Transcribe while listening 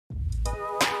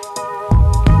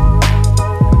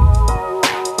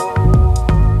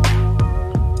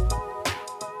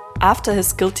After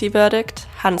his guilty verdict,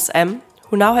 Hans M.,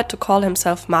 who now had to call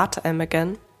himself Martha M.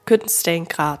 again, couldn't stay in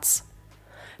Graz.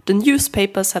 The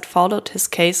newspapers had followed his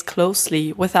case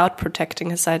closely without protecting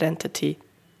his identity.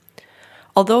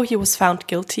 Although he was found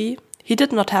guilty, he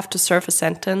did not have to serve a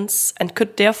sentence and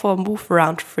could therefore move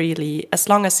around freely as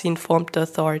long as he informed the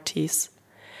authorities.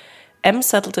 M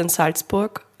settled in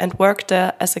Salzburg and worked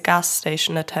there as a gas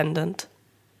station attendant.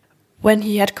 When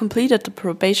he had completed the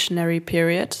probationary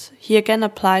period, he again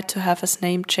applied to have his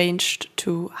name changed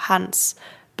to Hans,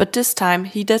 but this time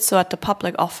he did so at the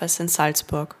public office in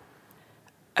Salzburg.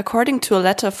 According to a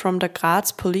letter from the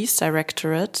Graz Police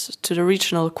Directorate to the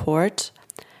regional court,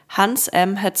 Hans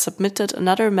M. had submitted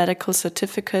another medical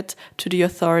certificate to the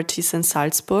authorities in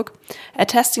Salzburg,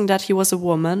 attesting that he was a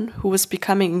woman who was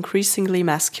becoming increasingly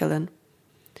masculine.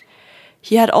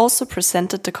 He had also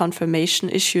presented the confirmation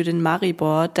issued in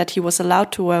Maribor that he was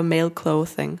allowed to wear male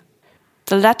clothing.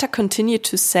 The letter continued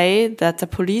to say that the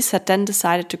police had then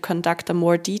decided to conduct a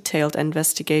more detailed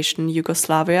investigation in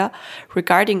Yugoslavia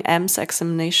regarding M's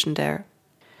examination there.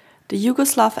 The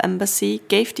Yugoslav embassy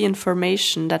gave the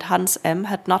information that Hans M.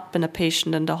 had not been a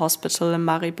patient in the hospital in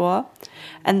Maribor,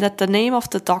 and that the name of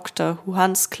the doctor who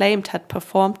Hans claimed had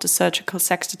performed the surgical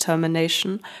sex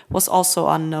determination was also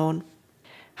unknown.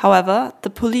 However,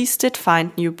 the police did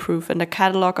find new proof in the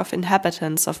catalogue of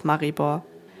inhabitants of Maribor.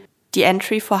 The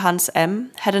entry for Hans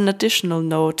M. had an additional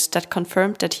note that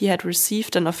confirmed that he had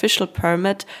received an official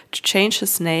permit to change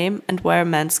his name and wear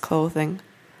men's clothing.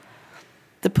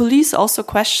 The police also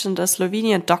questioned a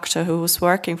Slovenian doctor who was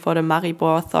working for the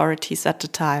Maribor authorities at the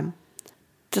time.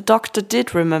 The doctor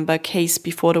did remember a case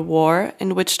before the war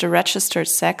in which the registered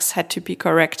sex had to be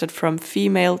corrected from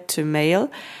female to male,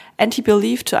 and he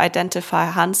believed to identify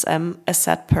Hans M. as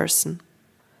that person.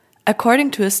 According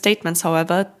to his statements,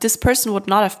 however, this person would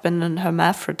not have been an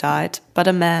hermaphrodite, but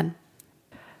a man.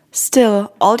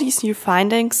 Still, all these new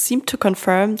findings seemed to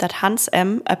confirm that Hans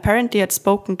M. apparently had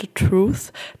spoken the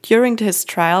truth during his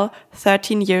trial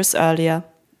 13 years earlier.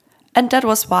 And that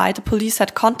was why the police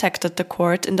had contacted the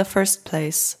court in the first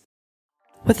place.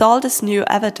 With all this new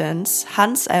evidence,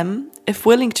 Hans M., if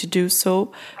willing to do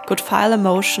so, could file a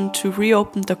motion to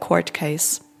reopen the court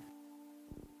case.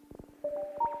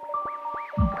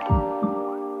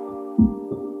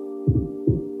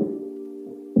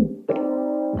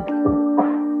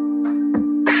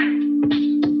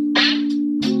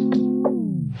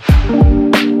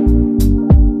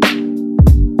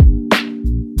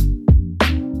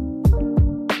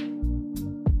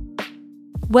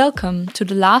 Welcome to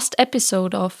the last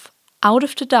episode of Out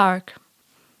of the Dark.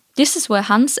 This is where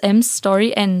Hans M.'s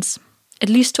story ends, at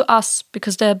least to us,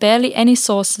 because there are barely any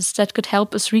sources that could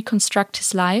help us reconstruct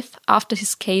his life after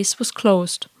his case was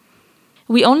closed.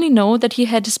 We only know that he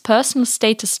had his personal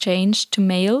status changed to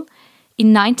male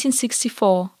in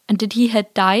 1964 and that he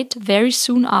had died very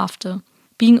soon after,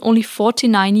 being only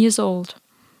 49 years old.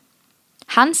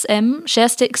 Hans M.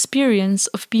 shares the experience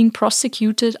of being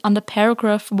prosecuted under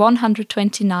paragraph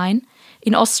 129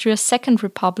 in Austria's Second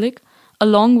Republic,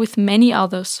 along with many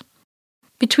others.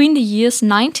 Between the years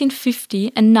 1950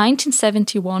 and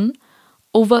 1971,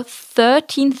 over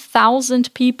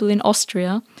 13,000 people in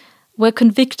Austria were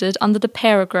convicted under the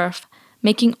paragraph,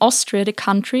 making Austria the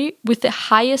country with the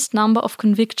highest number of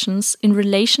convictions in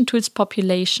relation to its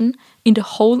population in the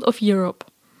whole of Europe.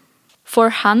 For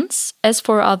Hans, as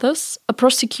for others, a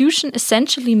prosecution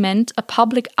essentially meant a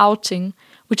public outing,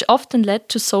 which often led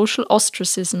to social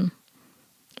ostracism.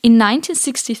 In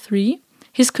 1963,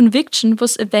 his conviction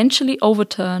was eventually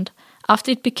overturned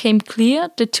after it became clear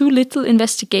that too little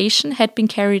investigation had been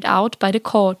carried out by the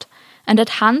court and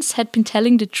that Hans had been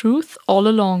telling the truth all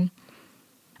along.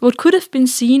 What could have been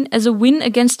seen as a win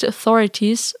against the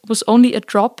authorities was only a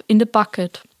drop in the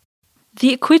bucket.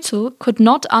 The acquittal could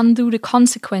not undo the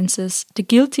consequences the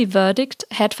guilty verdict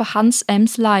had for Hans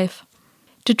M.'s life.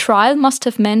 The trial must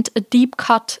have meant a deep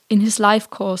cut in his life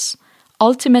course,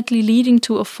 ultimately leading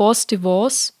to a forced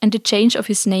divorce and the change of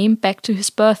his name back to his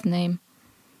birth name.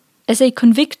 As a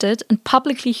convicted and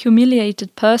publicly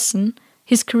humiliated person,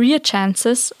 his career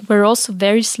chances were also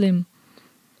very slim.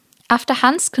 After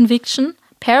Hans' conviction,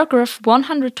 paragraph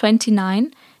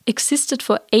 129 existed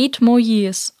for 8 more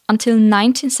years, until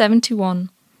 1971.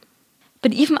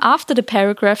 But even after the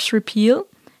paragraph's repeal,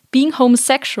 being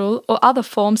homosexual or other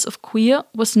forms of queer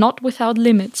was not without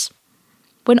limits.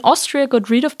 When Austria got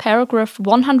rid of paragraph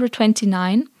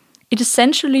 129, it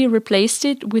essentially replaced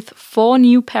it with 4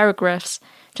 new paragraphs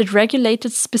that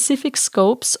regulated specific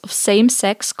scopes of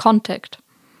same-sex contact.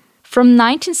 From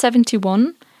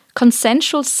 1971,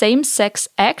 consensual same-sex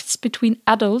acts between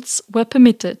adults were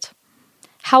permitted.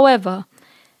 However,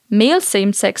 Male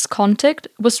same-sex contact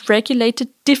was regulated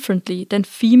differently than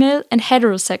female and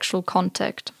heterosexual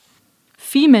contact.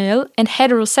 Female and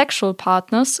heterosexual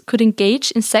partners could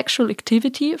engage in sexual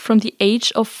activity from the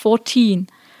age of 14,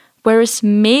 whereas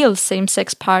male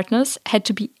same-sex partners had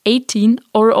to be 18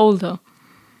 or older.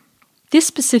 This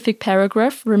specific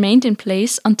paragraph remained in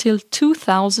place until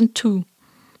 2002.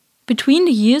 Between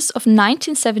the years of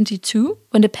 1972,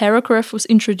 when the paragraph was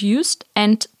introduced,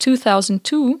 and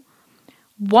 2002,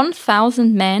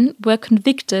 1,000 men were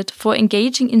convicted for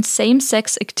engaging in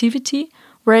same-sex activity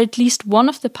where at least one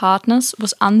of the partners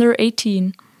was under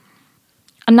 18.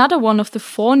 Another one of the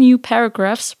 4 new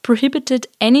paragraphs prohibited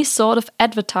any sort of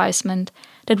advertisement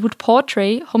that would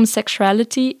portray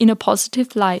homosexuality in a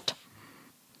positive light.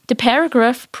 The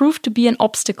paragraph proved to be an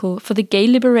obstacle for the gay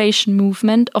liberation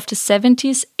movement of the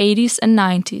 70s, 80s and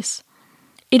 90s.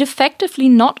 It effectively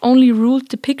not only ruled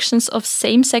depictions of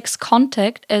same-sex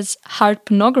contact as hard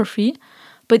pornography,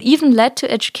 but even led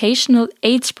to educational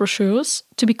AIDS brochures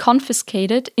to be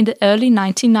confiscated in the early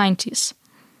 1990s.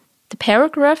 The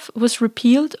paragraph was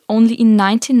repealed only in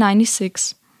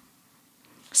 1996.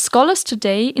 Scholars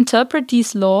today interpret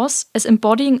these laws as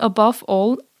embodying above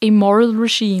all a moral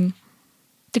regime.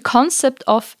 The concept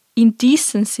of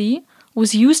indecency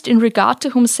was used in regard to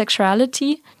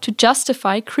homosexuality to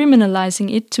justify criminalizing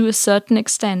it to a certain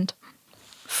extent.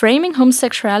 Framing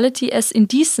homosexuality as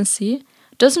indecency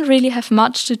doesn't really have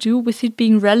much to do with it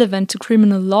being relevant to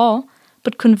criminal law,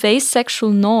 but conveys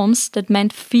sexual norms that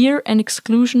meant fear and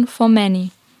exclusion for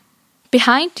many.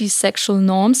 Behind these sexual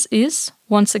norms is,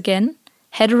 once again,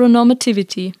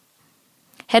 heteronormativity.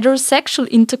 Heterosexual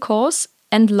intercourse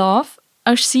and love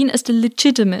are seen as the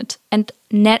legitimate and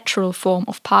natural form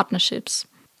of partnerships.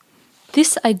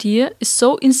 This idea is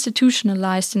so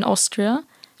institutionalized in Austria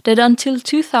that until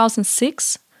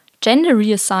 2006, gender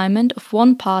reassignment of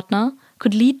one partner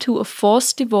could lead to a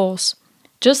forced divorce,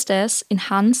 just as in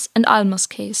Hans and Alma's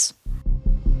case.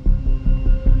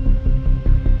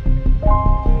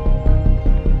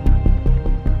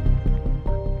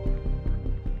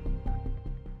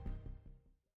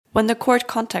 When the court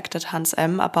contacted Hans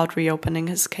M. about reopening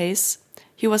his case,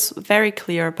 he was very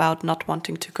clear about not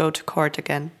wanting to go to court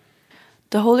again.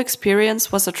 The whole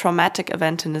experience was a traumatic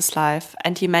event in his life,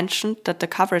 and he mentioned that the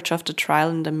coverage of the trial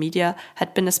in the media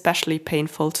had been especially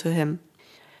painful to him.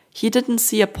 He didn't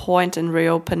see a point in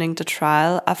reopening the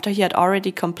trial after he had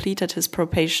already completed his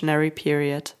probationary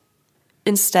period.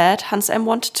 Instead, Hans M.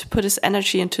 wanted to put his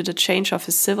energy into the change of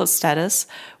his civil status,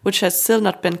 which has still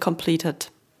not been completed.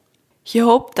 He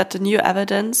hoped that the new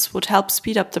evidence would help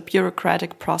speed up the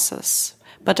bureaucratic process,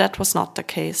 but that was not the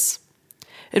case.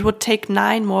 It would take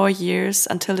 9 more years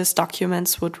until his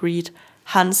documents would read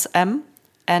Hans M.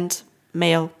 and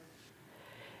male.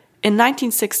 In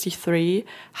 1963,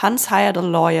 Hans hired a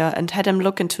lawyer and had him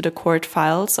look into the court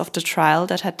files of the trial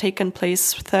that had taken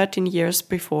place 13 years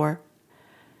before.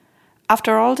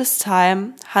 After all this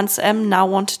time, Hans M. now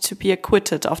wanted to be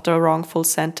acquitted of the wrongful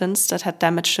sentence that had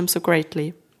damaged him so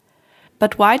greatly.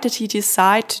 But why did he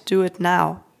decide to do it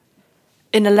now?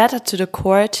 In a letter to the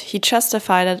court, he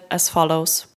justified it as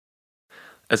follows.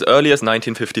 As early as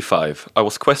 1955, I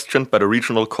was questioned by the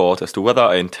regional court as to whether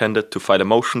I intended to file a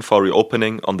motion for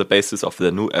reopening on the basis of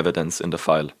the new evidence in the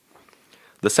file.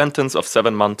 The sentence of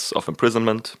 7 months of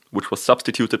imprisonment, which was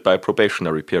substituted by a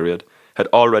probationary period, had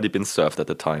already been served at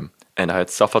the time, and I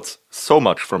had suffered so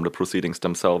much from the proceedings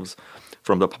themselves,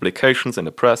 from the publications in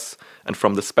the press, and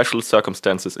from the special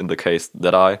circumstances in the case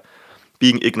that I,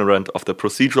 being ignorant of the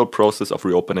procedural process of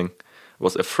reopening,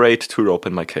 was afraid to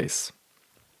reopen my case.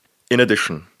 In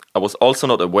addition, I was also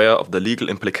not aware of the legal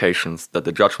implications that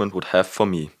the judgment would have for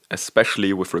me,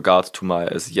 especially with regard to my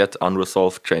as yet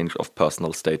unresolved change of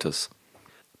personal status.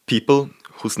 People,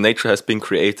 whose nature has been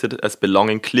created as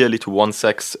belonging clearly to one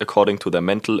sex according to their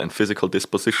mental and physical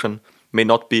disposition, may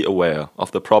not be aware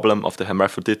of the problem of the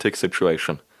hermaphroditic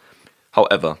situation.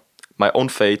 However, my own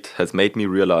fate has made me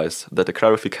realize that the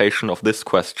clarification of this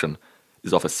question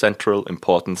is of a central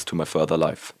importance to my further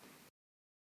life.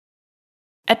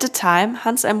 At the time,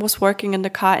 Hans M. was working in the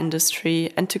car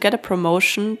industry, and to get a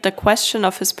promotion, the question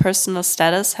of his personal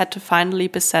status had to finally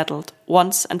be settled,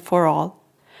 once and for all.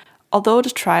 Although the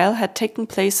trial had taken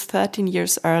place 13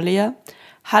 years earlier,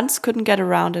 Hans couldn't get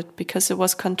around it because it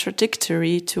was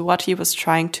contradictory to what he was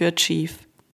trying to achieve.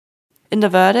 In the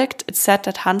verdict, it said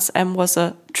that Hans M. was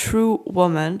a true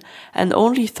woman and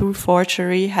only through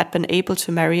forgery had been able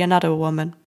to marry another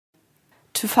woman.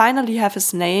 To finally have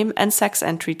his name and sex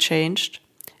entry changed,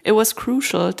 it was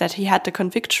crucial that he had the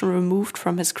conviction removed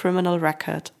from his criminal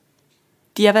record.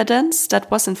 The evidence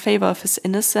that was in favor of his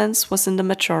innocence was in the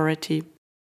majority.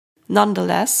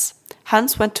 Nonetheless,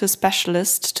 Hans went to a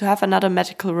specialist to have another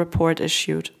medical report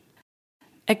issued.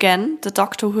 Again, the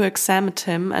doctor who examined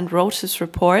him and wrote his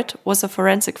report was a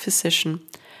forensic physician,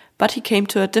 but he came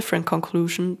to a different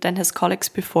conclusion than his colleagues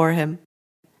before him.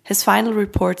 His final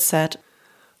report said,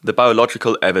 "The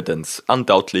biological evidence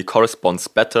undoubtedly corresponds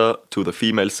better to the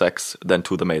female sex than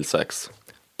to the male sex,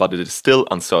 but it is still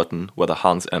uncertain whether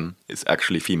Hans M. is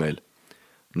actually female.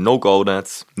 No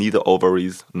gonads, neither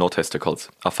ovaries nor testicles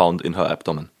are found in her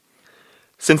abdomen.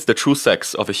 Since the true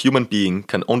sex of a human being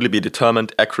can only be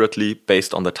determined accurately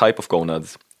based on the type of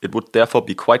gonads, it would therefore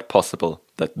be quite possible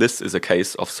that this is a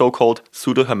case of so-called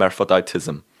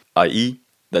pseudohermaphroditism, i.e.,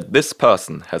 that this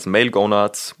person has male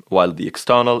gonads while the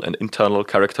external and internal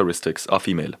characteristics are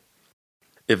female.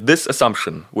 If this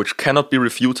assumption, which cannot be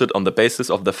refuted on the basis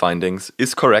of the findings,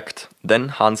 is correct, then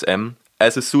Hans M.,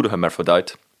 as a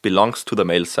pseudohermaphrodite, belongs to the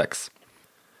male sex.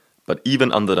 But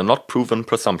even under the not proven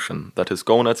presumption that his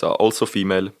gonads are also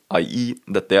female, i.e.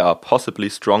 that there are possibly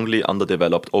strongly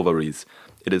underdeveloped ovaries,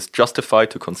 it is justified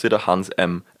to consider Hans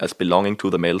M. as belonging to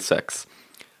the male sex,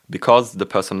 because the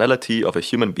personality of a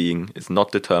human being is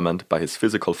not determined by his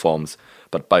physical forms,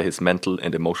 but by his mental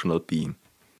and emotional being."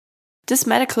 This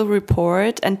medical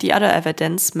report and the other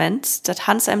evidence meant that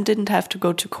Hans M. didn't have to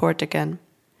go to court again.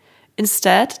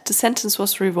 Instead, the sentence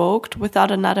was revoked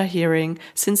without another hearing,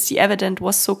 since the evidence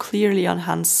was so clearly on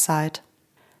Hans' side.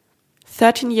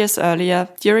 13 years earlier,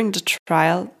 during the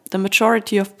trial, the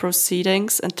majority of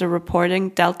proceedings and the reporting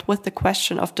dealt with the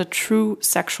question of the true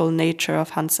sexual nature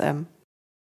of Hans M.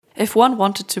 If one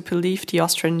wanted to believe the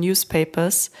Austrian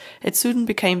newspapers, it soon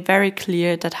became very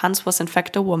clear that Hans was in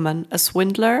fact a woman, a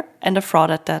swindler, and a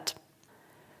fraud at that.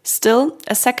 Still,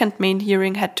 a second main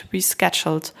hearing had to be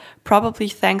scheduled, probably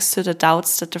thanks to the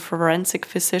doubts that the forensic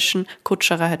physician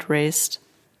Kutscherer had raised.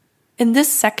 In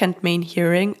this second main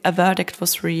hearing, a verdict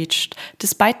was reached,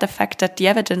 despite the fact that the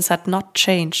evidence had not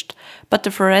changed, but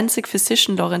the forensic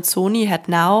physician Lorenzoni had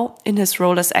now, in his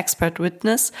role as expert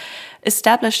witness,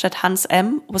 established that Hans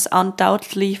M. was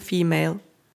undoubtedly female.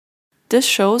 This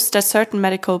shows that certain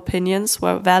medical opinions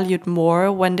were valued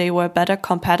more when they were better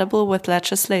compatible with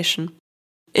legislation.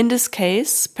 In this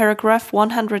case, paragraph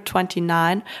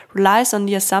 129 relies on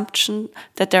the assumption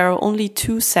that there are only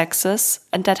two sexes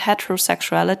and that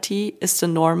heterosexuality is the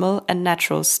normal and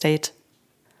natural state.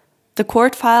 The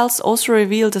court files also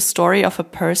reveal the story of a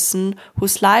person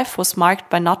whose life was marked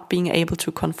by not being able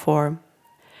to conform.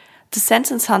 The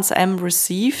sentence Hans M.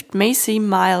 received may seem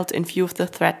mild in view of the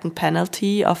threatened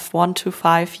penalty of 1 to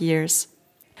 5 years.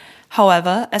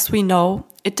 However, as we know,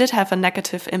 it did have a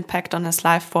negative impact on his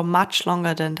life for much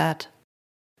longer than that.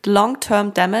 The long-term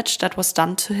damage that was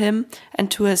done to him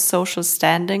and to his social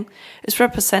standing is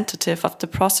representative of the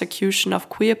prosecution of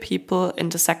queer people in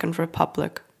the Second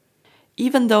Republic.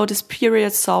 Even though this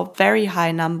period saw very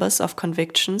high numbers of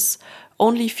convictions,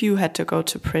 only few had to go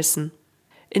to prison.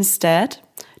 Instead,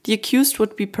 the accused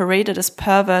would be paraded as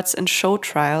perverts in show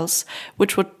trials,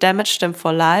 which would damage them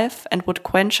for life and would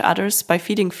quench others by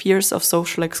feeding fears of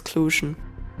social exclusion.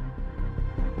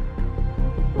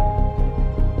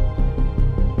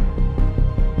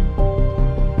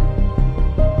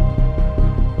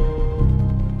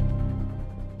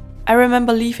 I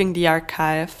remember leaving the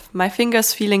archive, my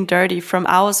fingers feeling dirty from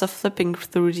hours of flipping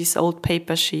through these old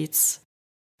paper sheets.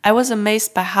 I was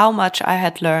amazed by how much I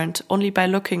had learned only by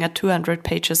looking at 200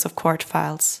 pages of court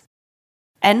files.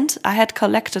 And I had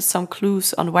collected some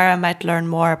clues on where I might learn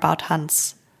more about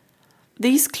Hans.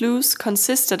 These clues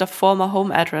consisted of former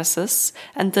home addresses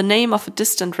and the name of a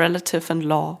distant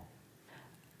relative-in-law.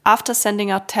 After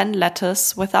sending out 10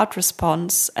 letters without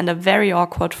response and a very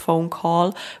awkward phone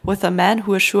call with a man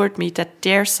who assured me that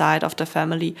their side of the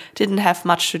family didn't have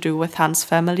much to do with Hans'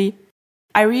 family,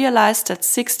 I realized that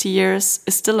 60 years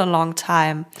is still a long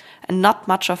time, and not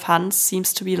much of Hans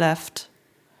seems to be left.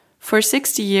 For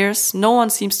 60 years, no one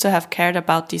seems to have cared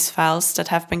about these files that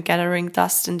have been gathering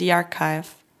dust in the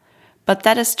archive. But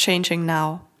that is changing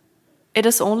now. It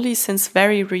is only since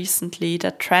very recently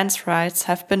that trans rights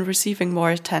have been receiving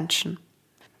more attention.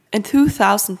 In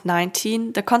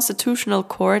 2019, the Constitutional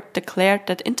Court declared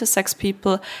that intersex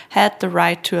people had the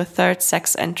right to a third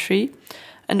sex entry,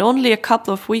 and only a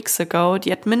couple of weeks ago,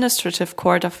 the Administrative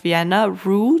Court of Vienna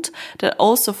ruled that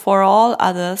also for all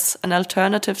others, an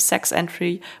alternative sex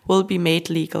entry will be made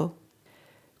legal.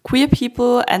 Queer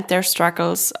people and their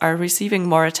struggles are receiving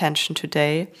more attention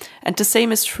today, and the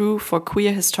same is true for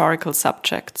queer historical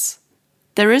subjects.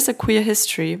 There is a queer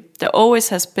history, there always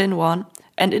has been one,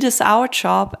 and it is our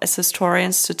job as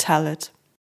historians to tell it.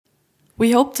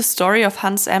 We hope the story of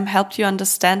Hans M. helped you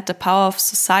understand the power of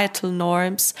societal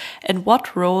norms and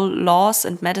what role laws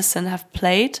and medicine have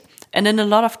played, and in a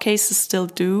lot of cases still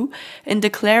do, in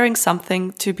declaring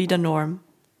something to be the norm.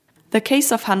 The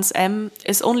case of Hans M.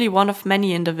 is only one of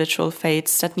many individual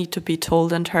fates that need to be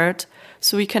told and heard,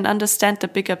 so we can understand the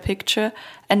bigger picture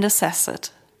and assess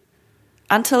it.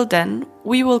 Until then,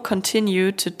 we will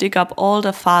continue to dig up all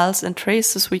the files and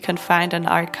traces we can find in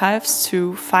archives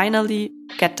to finally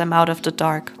get them out of the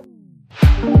dark.